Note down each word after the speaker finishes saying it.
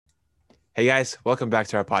Hey guys, welcome back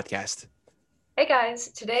to our podcast. Hey guys,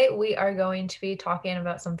 today we are going to be talking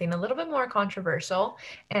about something a little bit more controversial,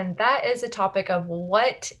 and that is a topic of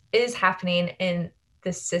what is happening in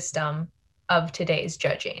the system of today's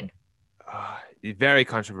judging. Very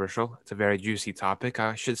controversial. It's a very juicy topic,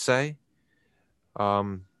 I should say.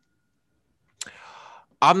 Um,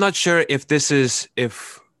 I'm not sure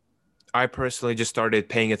if I personally just started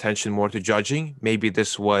paying attention more to judging. Maybe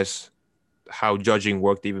this was how judging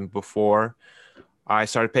worked even before I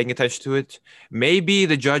started paying attention to it. Maybe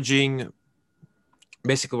the judging,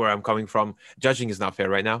 basically where I'm coming from, judging is not fair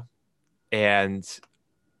right now. And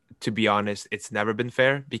to be honest, it's never been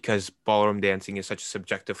fair because ballroom dancing is such a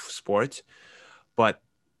subjective sport. But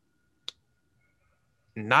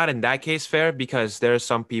not in that case fair because there are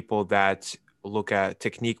some people that look at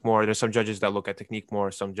technique more. There's some judges that look at technique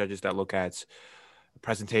more, some judges that look at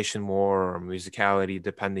presentation more or musicality,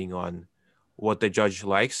 depending on what the judge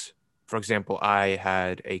likes. For example, I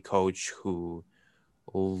had a coach who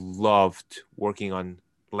loved working on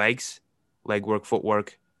legs, leg work,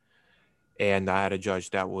 footwork, and I had a judge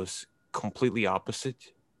that was completely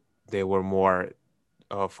opposite. They were more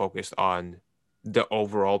focused on the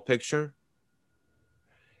overall picture.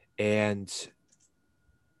 And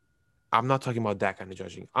I'm not talking about that kind of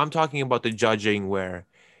judging. I'm talking about the judging where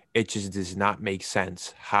it just does not make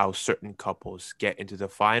sense how certain couples get into the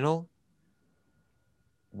final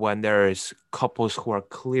when there's couples who are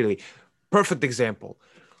clearly perfect example.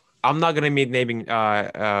 I'm not gonna be naming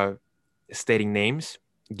stating names,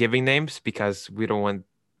 giving names because we don't want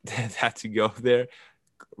that to go there.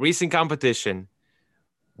 Recent competition,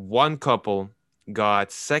 one couple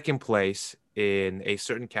got second place in a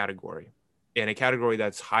certain category, in a category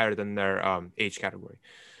that's higher than their age category.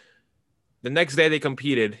 The next day they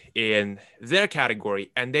competed in their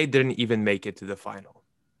category and they didn't even make it to the final.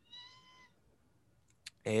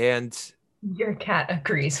 And Your cat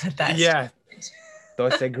agrees with that yeah, statement.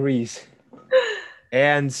 those agrees.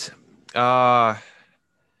 And uh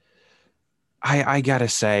I gotta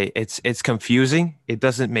say it's confusing. It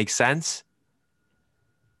doesn't make sense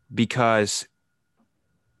because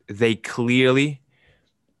they clearly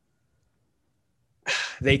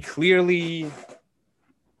they clearly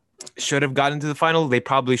should have gotten to the final. They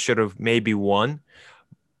probably should have maybe won.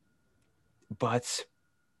 But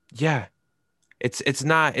yeah, it's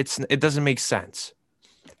not it doesn't make sense.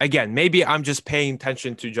 Again, maybe I'm just paying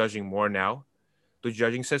attention to judging more now. The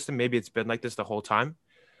judging system, maybe it's been like this the whole time.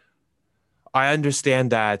 I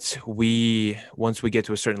understand that we once we get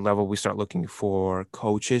to a certain level, we start looking for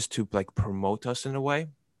coaches to like promote us in a way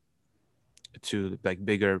to like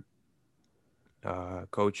bigger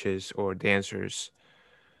coaches or dancers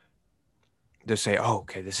to say, "Oh,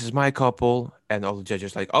 okay, this is my couple," and all the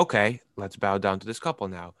judges like, "Okay, let's bow down to this couple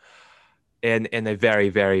now," in a very,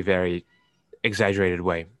 very, very exaggerated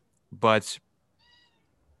way. But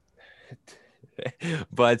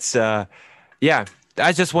but yeah,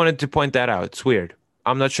 I just wanted to point that out. It's weird.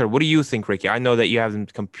 I'm not sure. What do you think, Ricky? I know that you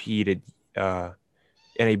haven't competed uh,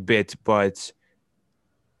 in a bit, but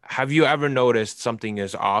have you ever noticed something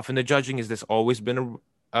is off in the judging? Has this always been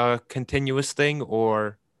a continuous thing,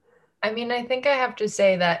 or I mean, I think I have to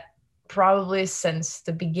say that probably since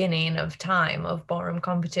the beginning of time of ballroom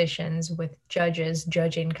competitions with judges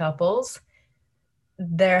judging couples,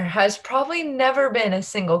 there has probably never been a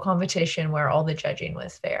single competition where all the judging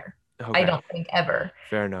was fair. I okay, don't think ever.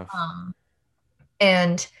 fair enough. Um,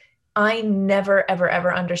 and I never, ever,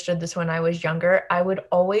 ever understood this when I was younger. I would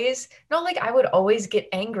always, not like I would always get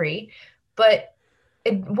angry, but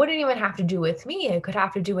it wouldn't even have to do with me. It could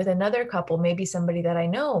have to do with another couple, maybe somebody that I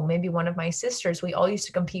know, maybe one of my sisters. We all used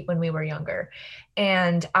to compete when we were younger.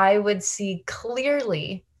 And I would see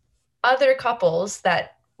clearly other couples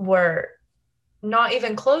that were not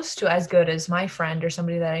even close to as good as my friend or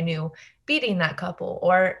somebody that I knew beating that couple,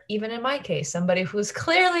 or even in my case, somebody who's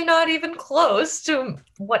clearly not even close to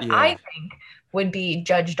what I Yeah. think would be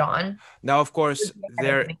judged on. Now, of course, Would be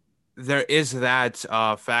ahead of me. there is that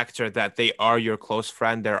factor that they are your close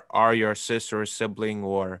friend, there are your sister, or sibling,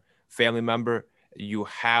 or family member. You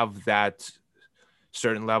have that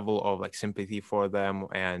certain level of like sympathy for them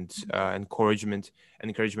and encouragement.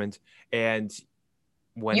 And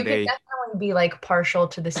when You could they, definitely be like partial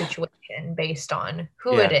to the situation based on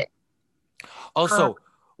who it yeah. is. Um, Also,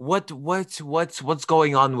 what's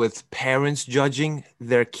going on with parents judging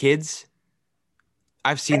their kids?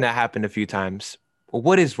 I've I, seen that happen a few times.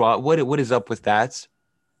 What is wrong? What is up with that?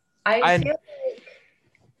 I I feel like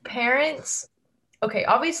parents, okay,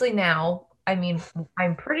 obviously now, I mean,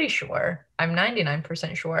 I'm pretty sure, I'm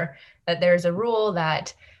 99% sure that there's a rule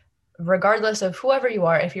that regardless of whoever you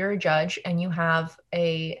are, if you're a judge and you have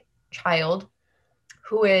a child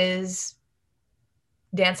who is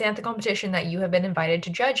dancing at the competition that you have been invited to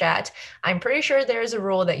judge at, I'm pretty sure there's a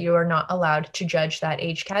rule that you are not allowed to judge that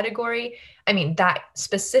age category. I mean, that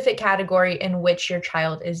specific category in which your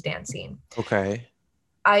child is dancing. Okay.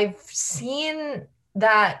 I've seen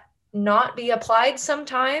that not be applied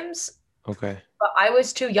sometimes, Okay. but I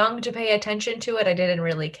was too young to pay attention to it. I didn't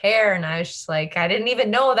really care. And I was just like, I didn't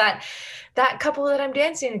even know that that couple that I'm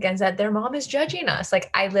dancing against, that their mom is judging us. Like,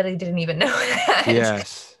 I literally didn't even know that.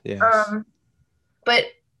 Yes. Yes. Um, but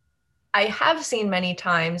I have seen many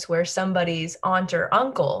times where somebody's aunt or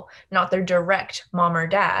uncle, not their direct mom or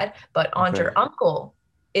dad, but aunt Okay. or uncle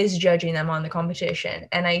is judging them on the competition.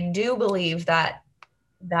 And I do believe that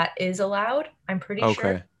that is allowed. I'm pretty sure.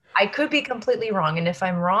 Okay. I could be completely wrong. And if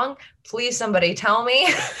I'm wrong, please somebody tell me.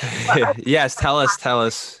 But I Yes. Tell us. Tell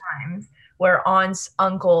us. times where aunts,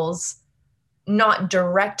 uncles, not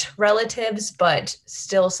direct relatives, but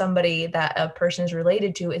still somebody that a person is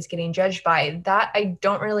related to is getting judged by. That I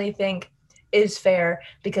don't really think is fair,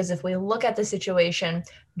 because if we look at the situation,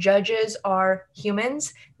 judges are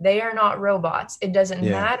humans. They are not robots. It doesn't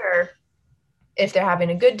Yeah. matter if they're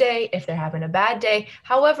having a good day, if they're having a bad day,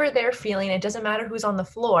 however they're feeling, it doesn't matter who's on the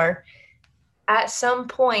floor. At some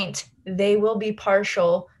point, they will be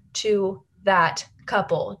partial to that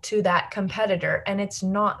couple, to that competitor, and it's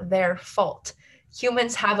not their fault.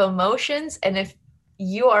 Humans have emotions, and if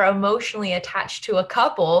you are emotionally attached to a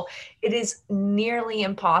couple, it is nearly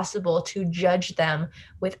impossible to judge them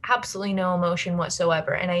with absolutely no emotion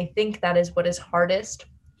whatsoever. And I think that is what is hardest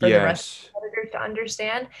for the rest Yes. of the competitors to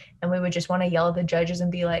understand. And we would just want to yell at the judges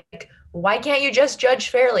and be like, why can't you just judge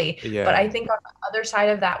fairly? But Yeah. I think on the other side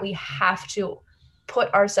of that, we have to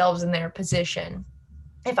put ourselves in their position.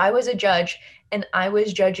 If I was a judge and I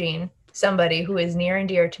was judging somebody who is near and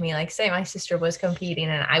dear to me, like say my sister was competing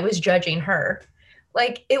and I was judging her,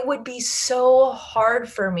 like it would be so hard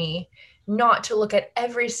for me not to look at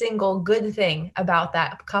every single good thing about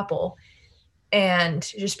that couple and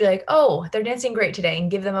just be like, oh, they're dancing great today, and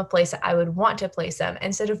give them a place that I would want to place them,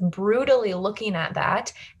 instead of brutally looking at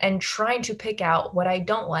that and trying to pick out what I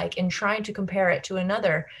don't like and trying to compare it to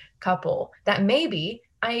another couple that maybe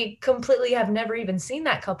I completely have never even seen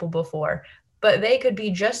that couple before, but they could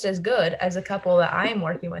be just as good as a couple that I'm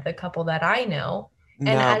working with, a couple that I know. And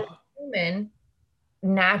as Now, a human,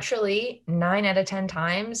 naturally, 9 out of 10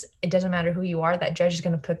 times, it doesn't matter who you are, that judge is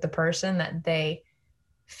going to pick the person that they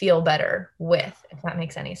feel better with, if that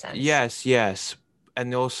makes any sense. yes, yes.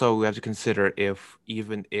 And also we have to consider if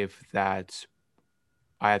even if that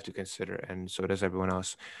I have to consider, and so does everyone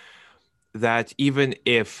else, that even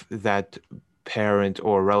if that parent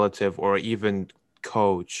or relative or even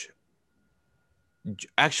coach,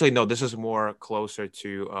 actually no, this is more closer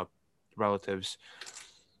to relatives,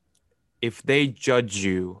 if they judge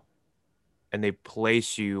you and they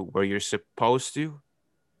place you where you're supposed to,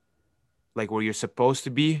 like where you're supposed to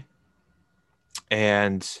be,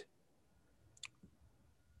 and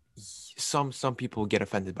some people get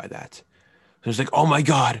offended by that. It's like, oh my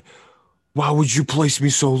God, why would you place me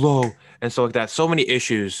so low? And so like that. So many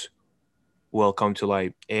issues will come to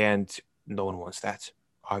light, and no one wants that,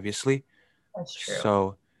 obviously. That's true.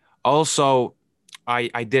 So also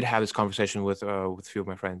I did have this conversation with a few of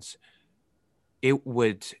my friends. It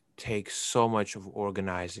would take so much of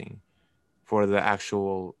organizing for the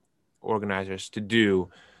actual organizers to do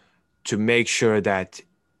to make sure that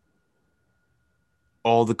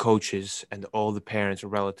all the coaches and all the parents or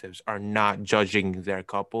relatives are not judging their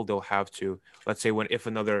couple. They'll have to, let's say, when if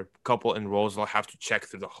another couple enrolls, they'll have to check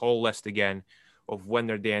through the whole list again of when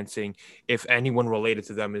they're dancing, if anyone related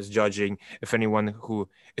to them is judging, if anyone who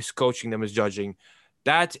is coaching them is judging.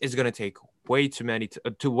 That is going to take way too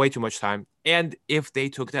much time. And if they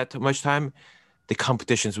took that too much time, the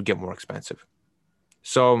competitions would get more expensive.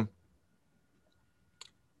 So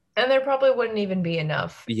And there probably wouldn't even be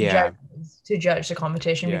enough yeah, judges to judge the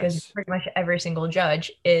competition, because yes, pretty much every single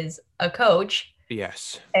judge is a coach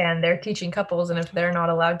yes. and they're teaching couples. And if they're not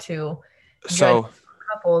allowed to judge So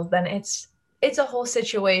couples, then it's a whole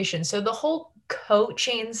situation. So the whole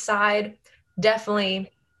coaching side,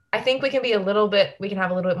 definitely, I think we can have a little bit more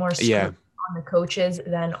yeah, scrutiny on the coaches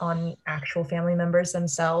than on actual family members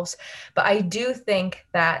themselves. But I do think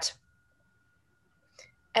that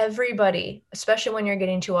everybody, especially when you're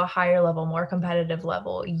getting to a higher level, more competitive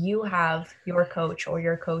level, you have your coach or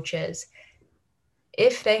your coaches.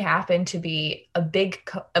 If they happen to be a big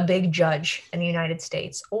judge in the United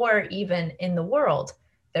States or even in the world,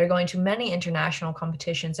 they're going to many international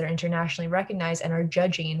competitions that are internationally recognized and are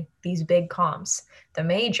judging these big comps, the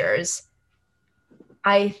majors.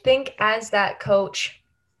 I think as that coach,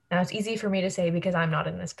 Now, it's easy for me to say because I'm not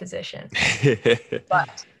in this position.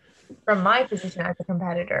 But from my position as a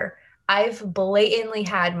competitor, I've blatantly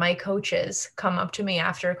had my coaches come up to me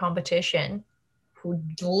after a competition who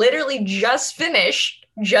literally just finished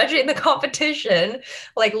judging the competition,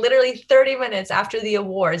 like literally 30 minutes after the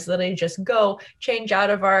awards, literally just go change out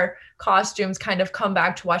of our costumes, kind of come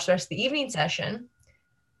back to watch the rest of the evening session,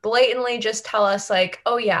 blatantly just tell us, like,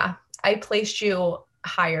 oh, yeah, I placed you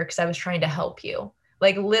higher because I was trying to help you.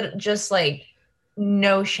 Like, just like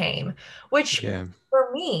no shame, which Yeah.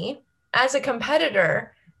 for me as a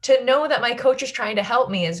competitor, to know that my coach is trying to help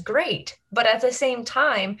me is great. But at the same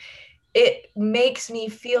time, it makes me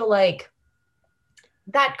feel like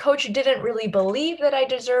that coach didn't really believe that I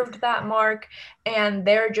deserved that mark, and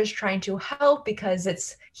they're just trying to help because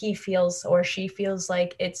he feels or she feels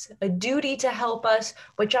like it's a duty to help us,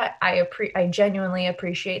 which I genuinely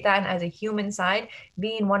appreciate that. And as a human side,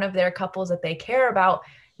 being one of their couples that they care about,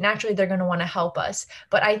 naturally they're going to want to help us.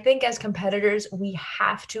 But I think as competitors, we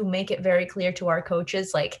have to make it very clear to our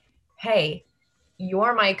coaches, like, hey,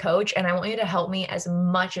 you're my coach and I want you to help me as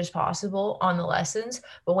much as possible on the lessons.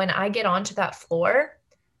 But when I get onto that floor,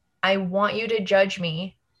 I want you to judge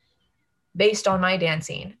me based on my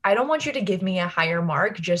dancing. I don't want you to give me a higher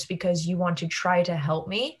mark just because you want to try to help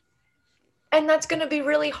me. And that's going to be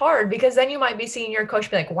really hard because then you might be seeing your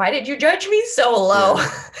coach be like, why did you judge me so low? Yeah.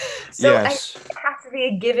 So I think Yes. it has to be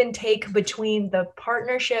a give and take between the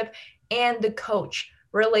partnership and the coach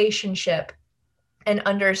relationship, and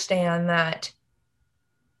understand that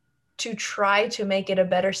to try to make it a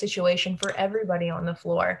better situation for everybody on the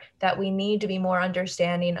floor, that we need to be more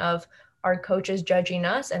understanding of our coaches judging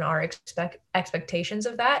us and our expectations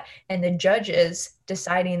of that, and the judges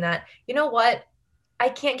deciding that, you know what, I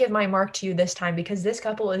can't give my mark to you this time because this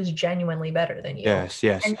couple is genuinely better than you, Yes.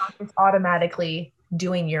 Yes. and not just automatically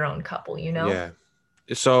doing your own couple, you know? Yeah.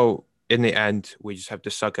 So in the end, we just have to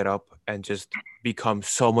suck it up and just become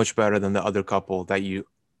so much better than the other couple that you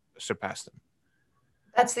surpass them.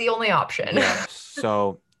 That's the only option. Yes.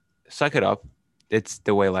 So suck it up. It's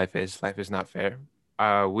the way life is. Life is not fair.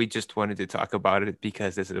 We just wanted to talk about it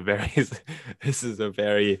because this is a very this is a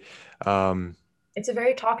very It's a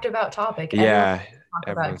very talked about topic. Everyone yeah, talk about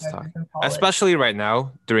everyone's judges talking. in college. Especially right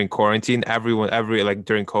now during quarantine, every like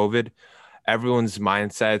during COVID, everyone's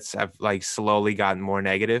mindsets have like slowly gotten more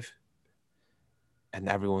negative, and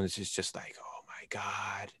everyone's just like, "Oh my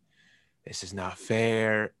God, this is not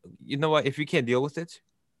fair." You know what? If you can't deal with it,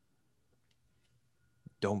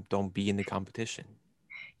 don't be in the competition.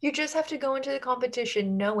 You just have to go into the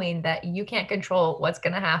competition knowing that you can't control what's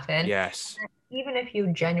going to happen. Yes, Even if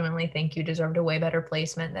you genuinely think you deserved a way better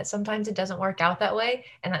placement, that sometimes it doesn't work out that way.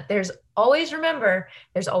 And that there's always, remember,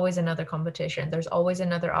 there's always another competition, there's always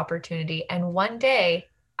another opportunity. And one day,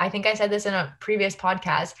 I think I said this in a previous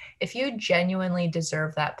podcast, if you genuinely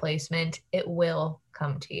deserve that placement, it will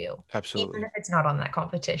come to you, even absolutely. if it's not on that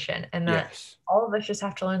competition. And that Yes, all of us just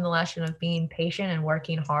have to learn the lesson of being patient and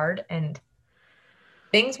working hard, and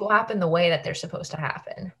things will happen the way that they're supposed to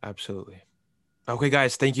happen. absolutely. Okay,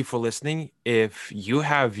 guys, thank you for listening. If you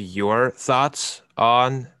have your thoughts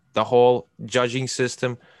on the whole judging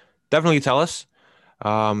system, definitely tell us.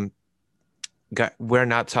 Um, we're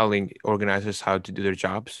not telling organizers how to do their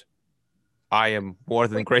jobs. I am more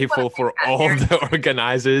than We just want grateful to make for that all very the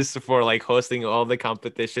organizers for like hosting all the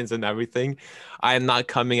competitions and everything. I am not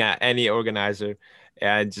coming at any organizer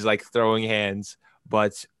and just like throwing hands,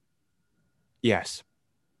 but yes,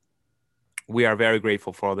 we are very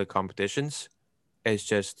grateful for all the competitions. It's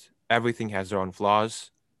just everything has their own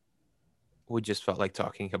flaws. We just felt like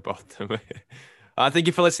talking about them. Thank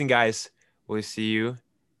you for listening, guys. We'll see you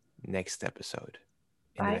next episode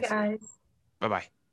in the Bye, next video. guys. Bye bye.